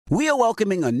We are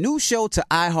welcoming a new show to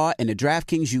iHeart and the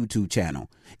DraftKings YouTube channel.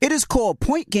 It is called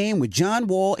Point Game with John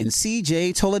Wall and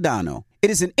CJ Toledano. It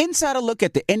is an insider look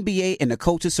at the NBA and the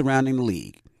coaches surrounding the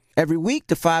league. Every week,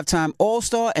 the five-time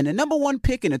All-Star and the number one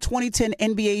pick in the 2010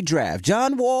 NBA Draft,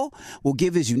 John Wall, will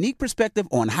give his unique perspective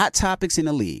on hot topics in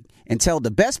the league and tell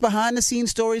the best behind-the-scenes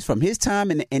stories from his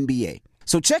time in the NBA.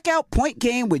 So check out Point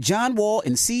Game with John Wall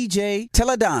and CJ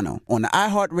Toledano on the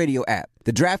iHeartRadio app,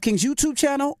 the DraftKings YouTube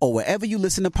channel, or wherever you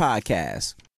listen to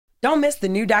podcasts. Don't miss the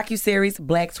new docuseries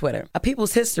Black Twitter, A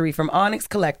People's History from Onyx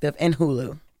Collective and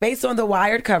Hulu. Based on the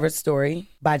Wired cover story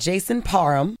by Jason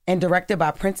Parham and directed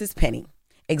by Princess Penny.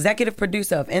 Executive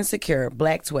producer of Insecure,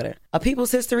 Black Twitter. A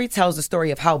People's History tells the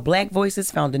story of how Black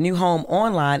voices found a new home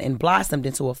online and blossomed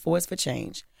into a force for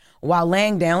change, while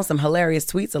laying down some hilarious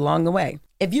tweets along the way.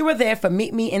 If you were there for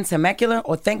Meet Me in Temecula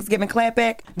or Thanksgiving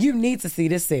Clapback, you need to see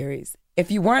this series. If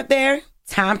you weren't there,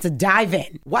 time to dive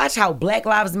in. Watch how Black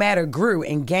Lives Matter grew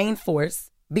and gained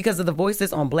force because of the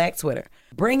voices on Black Twitter,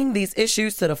 bringing these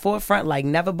issues to the forefront like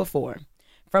never before.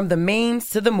 From the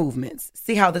memes to the movements,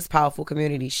 see how this powerful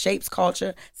community shapes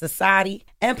culture, society,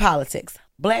 and politics.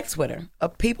 Black Twitter, A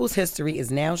People's History, is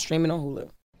now streaming on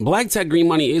Hulu. Black Tech Green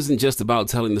Money isn't just about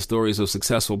telling the stories of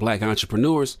successful Black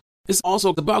entrepreneurs. It's also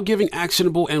about giving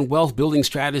actionable and wealth-building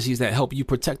strategies that help you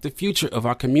protect the future of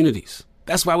our communities.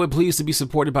 That's why we're pleased to be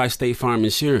supported by State Farm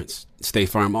Insurance. State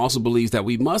Farm also believes that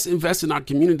we must invest in our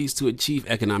communities to achieve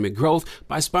economic growth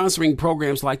by sponsoring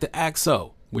programs like the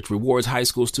ACT-SO, which rewards high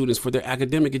school students for their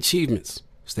academic achievements.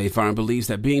 State Farm believes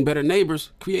that being better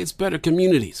neighbors creates better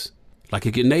communities. Like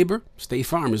a good neighbor, State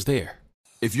Farm is there.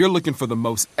 If you're looking for the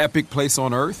most epic place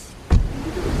on earth,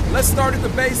 let's start at the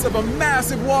base of a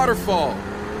massive waterfall.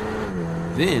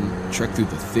 Then trek through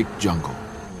the thick jungle.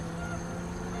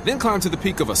 Then climb to the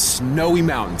peak of a snowy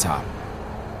mountaintop.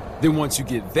 Then once you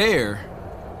get there,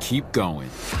 keep going.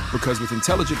 Because with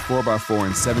intelligent 4x4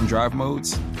 and 7 drive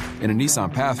modes and a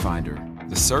Nissan Pathfinder,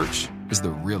 the search is the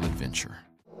real adventure.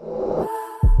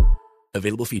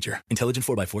 Available feature. Intelligent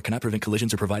 4x4 cannot prevent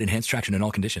collisions or provide enhanced traction in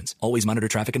all conditions. Always monitor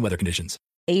traffic and weather conditions.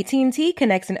 AT&T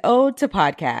connects an ode to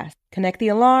podcast. Connect the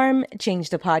alarm,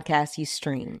 change the podcast you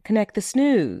stream. Connect the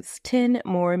snooze, 10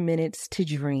 more minutes to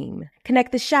dream.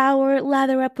 Connect the shower,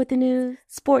 lather up with the news,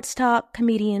 sports talk,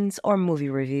 comedians, or movie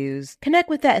reviews. Connect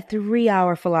with that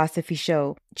 3-hour philosophy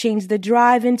show. Change the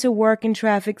drive into work and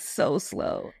traffic so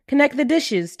slow. Connect the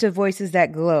dishes to voices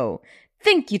that glow.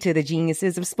 Thank you to the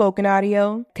geniuses of spoken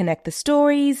audio. Connect the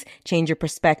stories, change your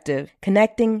perspective.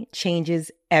 Connecting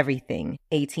changes everything.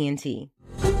 AT&T.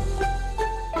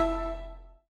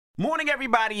 Morning,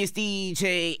 everybody. It's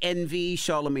DJ NV,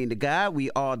 Charlamagne the Guy.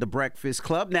 We are the Breakfast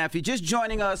Club. Now, if you're just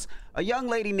joining us, a young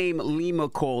lady named Lima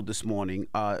called this morning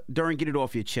during Get It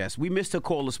Off Your Chest. We missed her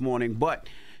call this morning, but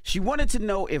she wanted to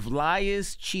know if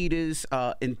liars, cheaters,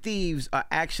 and thieves are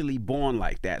actually born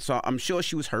like that. So I'm sure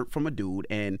she was hurt from a dude,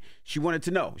 and she wanted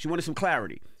to know. She wanted some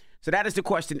clarity. So that is the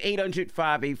question,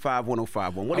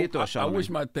 800-585-1051. What are your thoughts, Charlamagne? I wish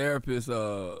my therapist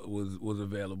was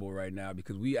available right now,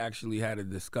 because we actually had a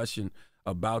discussion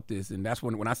about this. And that's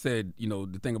when I said,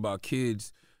 the thing about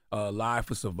kids lie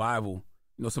for survival.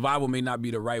 Survival may not be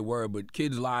the right word, but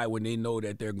kids lie when they know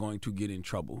that they're going to get in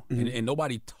trouble. Mm-hmm. And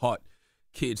nobody taught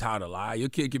kids how to lie. Your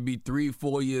kid could be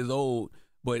 3-4 years old,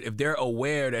 but if they're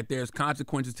aware that there's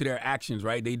consequences to their actions,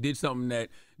 right? They did something that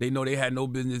they know they had no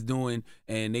business doing,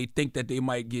 and they think that they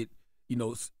might get, in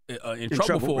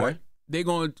trouble for it. They're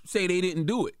going to say they didn't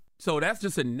do it. So that's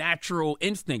just a natural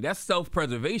instinct. That's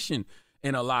self-preservation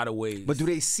in a lot of ways. But do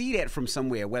they see that from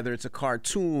somewhere, whether it's a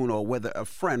cartoon or whether a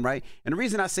friend, right? And the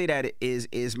reason I say that is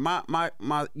my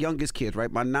youngest kids,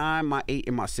 right? My 9, my 8,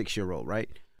 and my 6-year-old, right?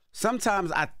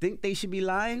 Sometimes I think they should be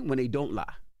lying when they don't lie.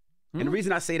 Mm-hmm. And the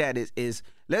reason I say that is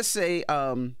let's say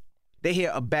they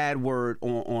hear a bad word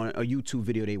on a YouTube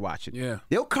video they watching. Yeah.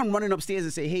 They'll come running upstairs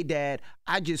and say, "Hey, Dad,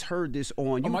 I just heard this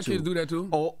on YouTube." My kids do that too.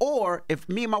 Or if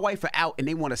me and my wife are out and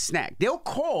they want a snack, they'll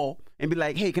call and be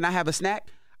like, "Hey, can I have a snack?"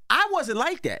 I wasn't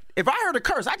like that. If I heard a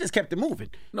curse, I just kept it moving.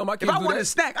 No, my kids If I do wanted that. a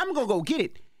snack, I'm going to go get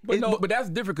it. But that's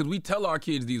different, because we tell our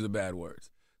kids these are bad words.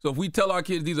 So if we tell our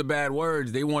kids these are bad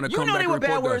words, they want to come back and report they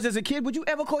were bad words us. as a kid. Would you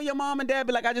ever call your mom and dad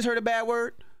be like, "I just heard a bad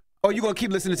word"? Or you going to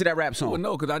keep listening to that rap song? Well,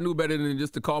 no, because I knew better than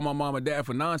just to call my mom and dad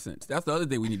for nonsense. That's the other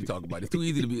thing we need to talk about. It's too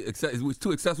easy to be, it's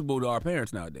too accessible to our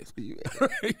parents nowadays.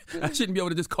 I shouldn't be able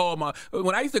to just call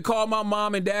when I used to call my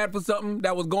mom and dad for something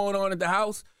that was going on at the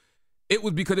house, it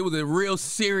was because it was a real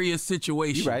serious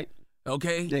situation. You're right.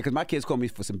 Okay? Yeah, because my kids call me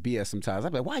for some BS sometimes.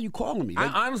 I'm like, "Why are you calling me?"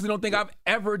 I honestly don't think I've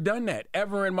ever done that,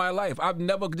 ever in my life. I've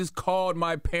never just called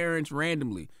my parents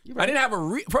randomly. Right. I didn't have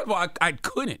first of all, I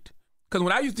couldn't. Because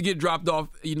when I used to get dropped off,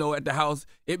 at the house,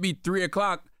 it'd be 3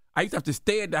 o'clock. I used to have to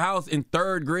stay at the house in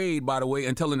 3rd grade, by the way,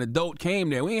 until an adult came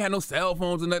there. We ain't had no cell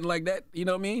phones or nothing like that. You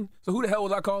know what I mean? So who the hell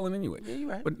was I calling anyway? Yeah, you're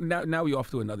right. But now we off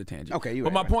to another tangent. Okay, you're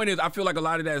But right. my point is, I feel like a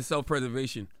lot of that is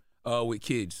self-preservation with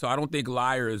kids. So I don't think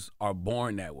liars are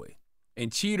born that way.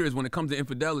 And cheaters, when it comes to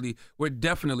infidelity, we're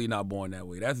definitely not born that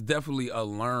way. That's definitely a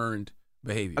learned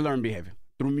behavior. I learned behavior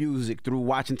through music, through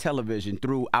watching television,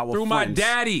 through our Through friends. my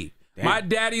daddy. Damn. My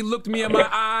daddy looked me in my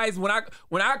eyes when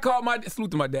I called my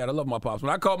salute to my dad. I love my pops.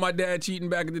 When I called my dad cheating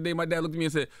back in the day, my dad looked at me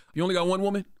and said, "You only got one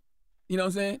woman?" You know what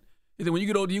I'm saying? He said, "When you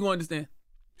get older, you gonna understand."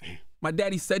 My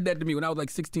daddy said that to me when I was like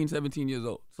 16, 17 years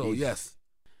old. So yes.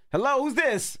 Hello, who's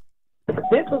this?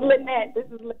 This is Lynette.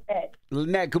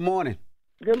 Lynette, good morning.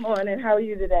 Good morning. How are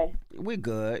you today? We're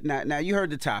good. Now you heard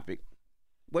the topic.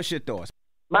 What's your thoughts?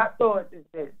 My thoughts is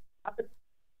this,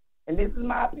 and this is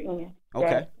my opinion. Okay.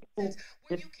 That it's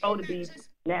supposed to be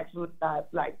natural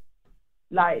like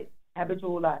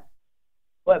habitual life,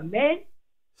 but men,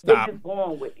 Stop. they just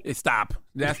born with it. Stop.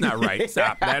 That's not right.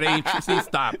 Stop. That ain't true. See,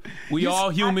 stop. We all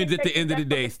humans at the end of the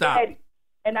day. Stop.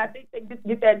 And I think they just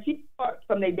get that cheap part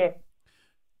from their dad.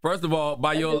 First of all,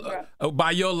 by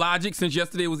your logic, since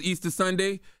yesterday was Easter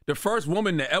Sunday, the first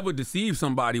woman to ever deceive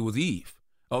somebody was Eve.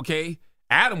 Okay?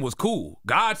 Adam was cool.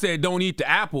 God said don't eat the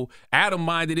apple. Adam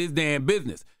minded his damn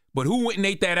business. But who went and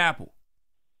ate that apple?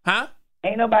 Huh?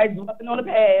 Ain't nobody dwelling on the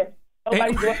past.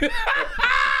 Nobody's dwelling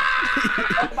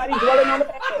on the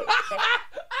past.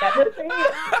 That's what it said.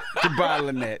 Goodbye,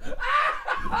 Lynette.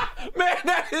 Man,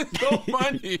 that is so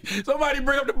funny. Somebody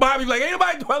bring up the Bible, like, ain't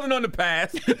nobody dwelling on the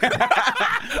past.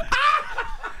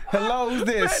 Hello, who's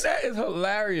this? Man, that is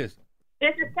hilarious.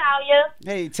 This is Talia.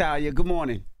 Hey, Talia, good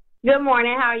morning. Good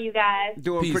morning. How are you guys?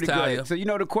 Doing Peace, pretty Talia. good. So you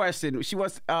know the question. She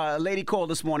was a lady called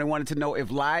this morning, wanted to know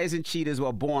if liars and cheaters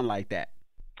were born like that.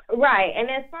 Right. And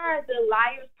as far as the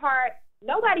liars part,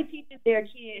 nobody teaches their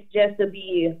kids just to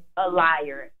be a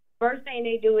liar. First thing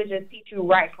they do is just teach you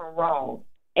right from wrong.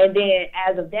 And then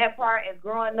as of that part, as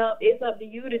growing up, it's up to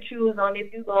you to choose on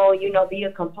if you're going to, be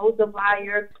a compulsive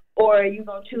liar or you're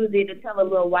going to choose it to tell a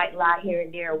little white lie here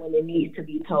and there when it needs to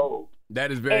be told.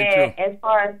 That is very true. As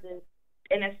far as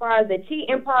the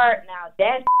cheating part, now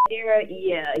that there,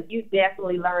 yeah, you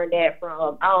definitely learned that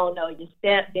from, I don't know, your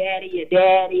stepdaddy, your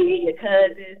daddy, your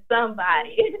cousin,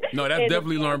 somebody. No, that's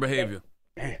definitely learned behavior.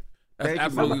 Thank That's you,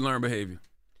 absolutely Mama. learned behavior.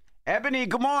 Ebony,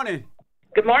 good morning.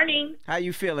 Good morning. How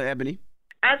you feeling, Ebony?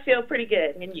 I feel pretty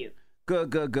good. And you?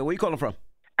 Good. Where you calling from?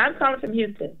 I'm calling from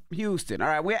Houston. Houston. All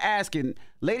right, we're asking.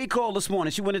 Lady called this morning.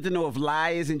 She wanted to know if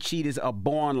liars and cheaters are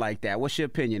born like that. What's your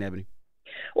opinion, Ebony?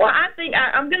 Well, I think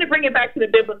I'm going to bring it back to the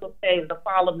biblical stage, the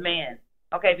fall of man.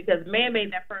 Okay, because man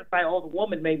made that first fight, the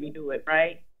woman made me do it,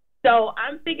 right? So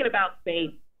I'm thinking about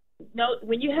babies.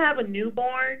 When you have a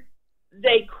newborn,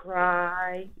 they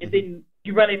cry, and then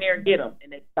you run in there and get them,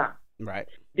 and they stop. Right.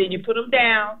 Then you put them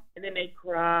down, and then they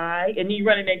cry, and then you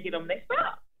run in there and get them, and they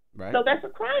stop. Right. So that's a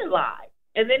crying lie.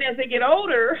 And then as they get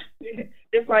older,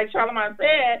 just like Charlamagne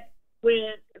said,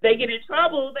 when they get in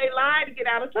trouble, they lie to get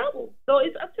out of trouble. So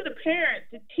it's up to the parent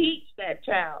to teach that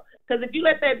child. Because if you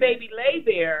let that baby lay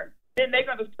there, then they're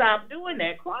going to stop doing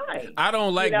that crying. I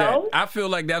don't like that. I feel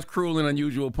like that's cruel and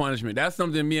unusual punishment. That's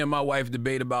something me and my wife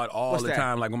debate about all What's the that?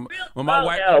 time. Like when my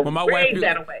wife,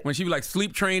 that away. when she was like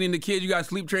sleep training the kids, you got to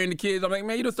sleep train the kids. I'm like,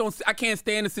 man, you just don't. I can't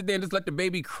stand to sit there and just let the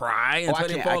baby cry until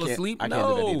they fall asleep. I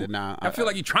can't do that either. Nah, I feel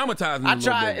like you traumatizing them. I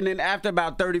try, and then after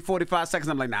about 30, 45 seconds,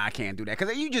 I'm like, nah, I can't do that.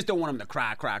 Because you just don't want them to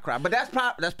cry. But that's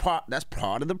part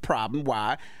of the problem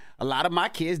why a lot of my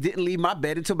kids didn't leave my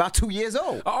bed until about 2 years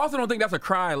old. I also don't think that's a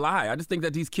cry lie. I just think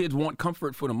that these kids want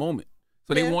comfort for the moment.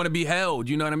 So they want to be held,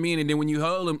 you know what I mean? And then when you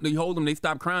hold them, they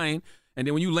stop crying. And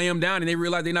then when you lay them down and they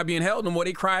realize they're not being held no more,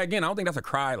 they cry again. I don't think that's a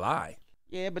cry lie.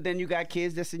 Yeah, but then you got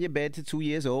kids that's in your bed to 2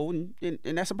 years old, and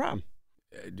that's a problem.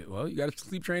 Well, you got to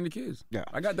sleep train the kids. Yeah.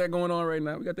 I got that going on right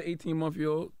now. We got the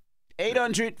 18-month-year-old.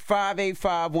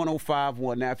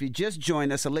 800-585-1051. Now, if you just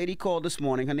joined us, a lady called this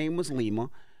morning. Her name was Lima.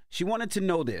 She wanted to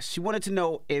know this. She wanted to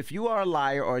know if you are a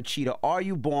liar or a cheater, are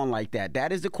you born like that?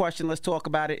 That is the question. Let's talk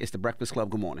about it. It's The Breakfast Club.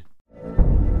 Good morning.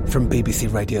 From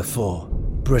BBC Radio 4,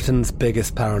 Britain's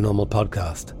biggest paranormal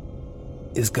podcast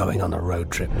is going on a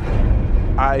road trip.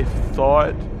 I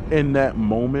thought in that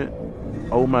moment,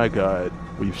 oh my God,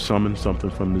 we've summoned something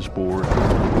from this board.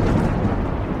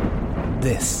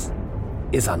 This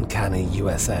is Uncanny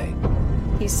USA.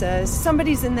 He says,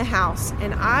 somebody's in the house,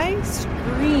 and I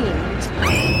screamed.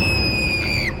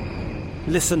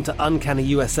 Listen to Uncanny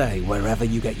USA wherever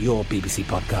you get your BBC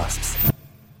podcasts,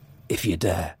 if you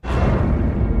dare.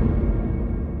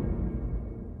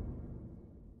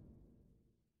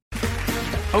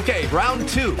 Okay, round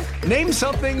two. Name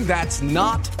something that's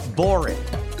not boring.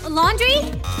 Laundry?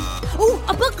 Ooh,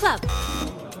 a book club.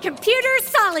 Computer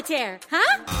solitaire,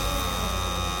 huh?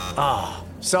 Ah,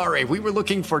 sorry, we were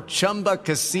looking for Chumba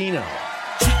Casino.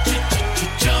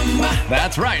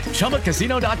 That's right,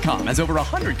 ChumbaCasino.com has over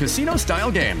 100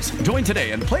 casino-style games. Join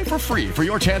today and play for free for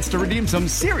your chance to redeem some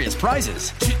serious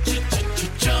prizes.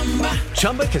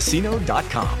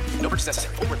 ChumbaCasino.com. No purchase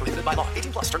necessary. Void where prohibited by law.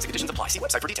 18+. Terms and conditions apply. See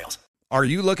website for details. Are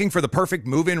you looking for the perfect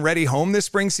move-in ready home this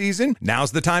spring season?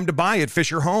 Now's the time to buy at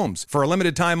Fisher Homes. For a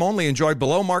limited time only, enjoy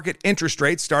below-market interest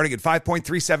rates starting at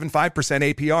 5.375%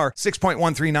 APR,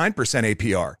 6.139%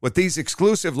 APR. With these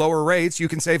exclusive lower rates, you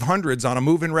can save hundreds on a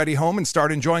move-in ready home and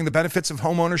start enjoying the benefits of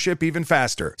homeownership even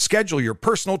faster. Schedule your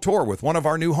personal tour with one of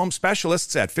our new home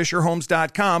specialists at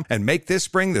FisherHomes.com and make this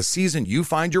spring the season you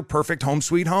find your perfect home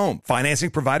sweet home. Financing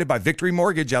provided by Victory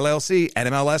Mortgage, LLC,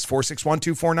 NMLS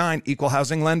 461249, Equal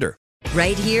Housing Lender.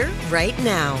 Right here, right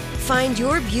now. Find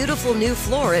your beautiful new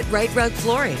floor at Right Rug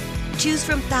Flooring. Choose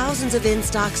from thousands of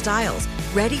in-stock styles,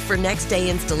 ready for next day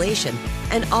installation,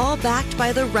 and all backed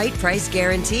by the right price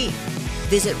guarantee.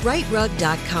 Visit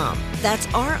rightrug.com. That's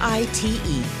RITERUG.com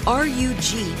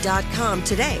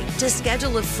today to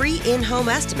schedule a free in-home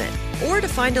estimate or to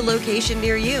find a location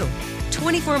near you.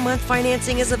 24-month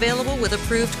financing is available with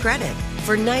approved credit.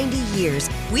 For 90 years,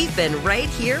 we've been right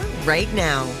here, right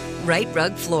now. Right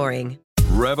Rug Flooring.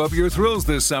 Rev up your thrills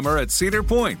this summer at Cedar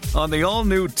Point on the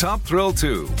all-new Top Thrill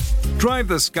 2. Drive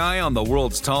the sky on the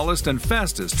world's tallest and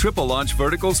fastest triple-launch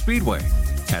vertical speedway.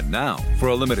 And now, for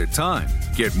a limited time,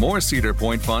 get more Cedar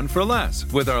Point fun for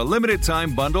less with our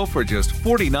limited-time bundle for just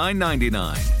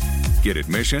 $49.99. Get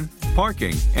admission,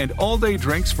 parking, and all-day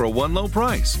drinks for one low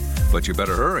price. But you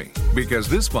better hurry, because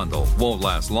this bundle won't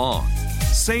last long.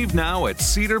 Save now at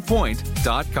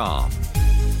cedarpoint.com.